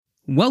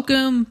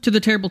Welcome to The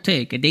Terrible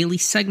Take, a daily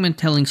segment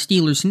telling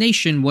Steelers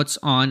Nation what's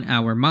on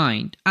our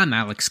mind. I'm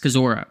Alex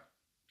Kozora.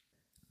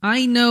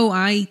 I know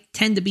I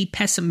tend to be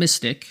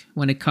pessimistic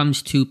when it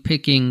comes to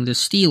picking the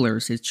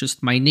Steelers. It's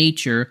just my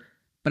nature,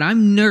 but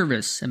I'm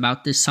nervous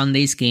about this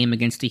Sunday's game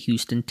against the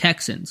Houston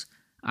Texans.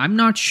 I'm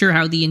not sure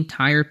how the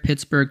entire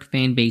Pittsburgh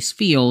fan base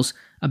feels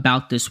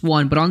about this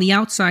one, but on the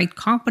outside,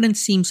 confidence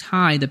seems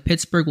high that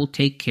Pittsburgh will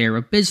take care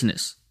of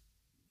business.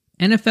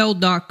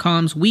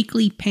 NFL.com's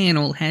weekly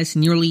panel has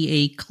nearly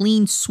a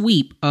clean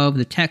sweep of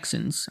the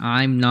Texans.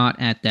 I'm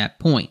not at that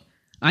point.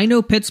 I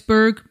know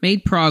Pittsburgh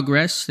made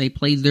progress. They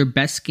played their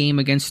best game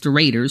against the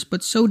Raiders,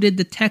 but so did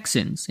the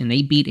Texans, and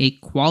they beat a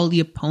quality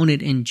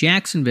opponent in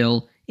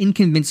Jacksonville in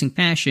convincing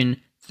fashion,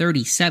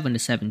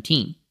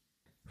 37-17.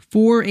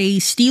 For a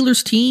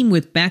Steelers team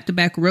with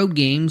back-to-back road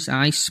games,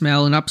 I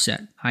smell an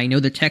upset. I know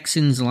the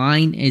Texans'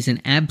 line is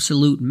an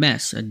absolute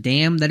mess, a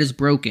dam that is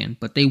broken,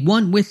 but they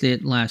won with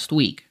it last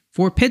week.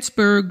 For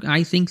Pittsburgh,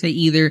 I think they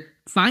either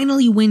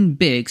finally win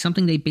big,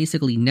 something they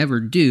basically never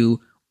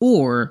do,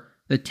 or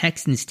the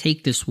Texans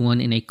take this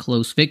one in a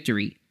close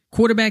victory.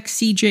 Quarterback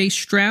C.J.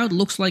 Stroud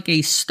looks like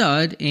a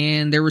stud,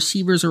 and their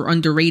receivers are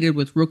underrated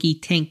with rookie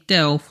Tank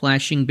Dell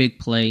flashing big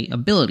play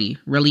ability.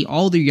 Really,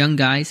 all the young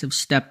guys have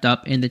stepped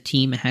up, and the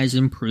team has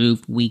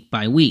improved week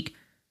by week.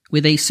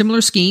 With a similar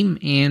scheme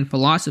and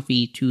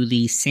philosophy to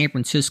the San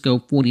Francisco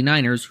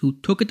 49ers, who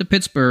took it to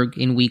Pittsburgh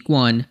in Week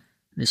 1,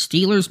 the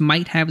Steelers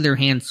might have their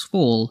hands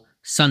full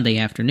Sunday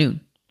afternoon.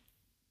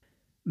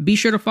 Be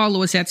sure to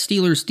follow us at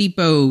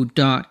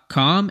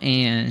SteelersDepot.com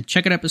and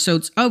check out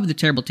episodes of The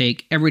Terrible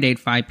Take every day at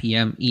 5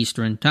 p.m.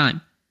 Eastern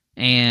Time.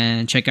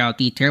 And check out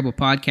The Terrible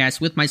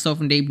Podcast with myself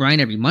and Dave Bryan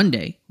every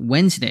Monday,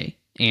 Wednesday,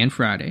 and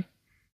Friday.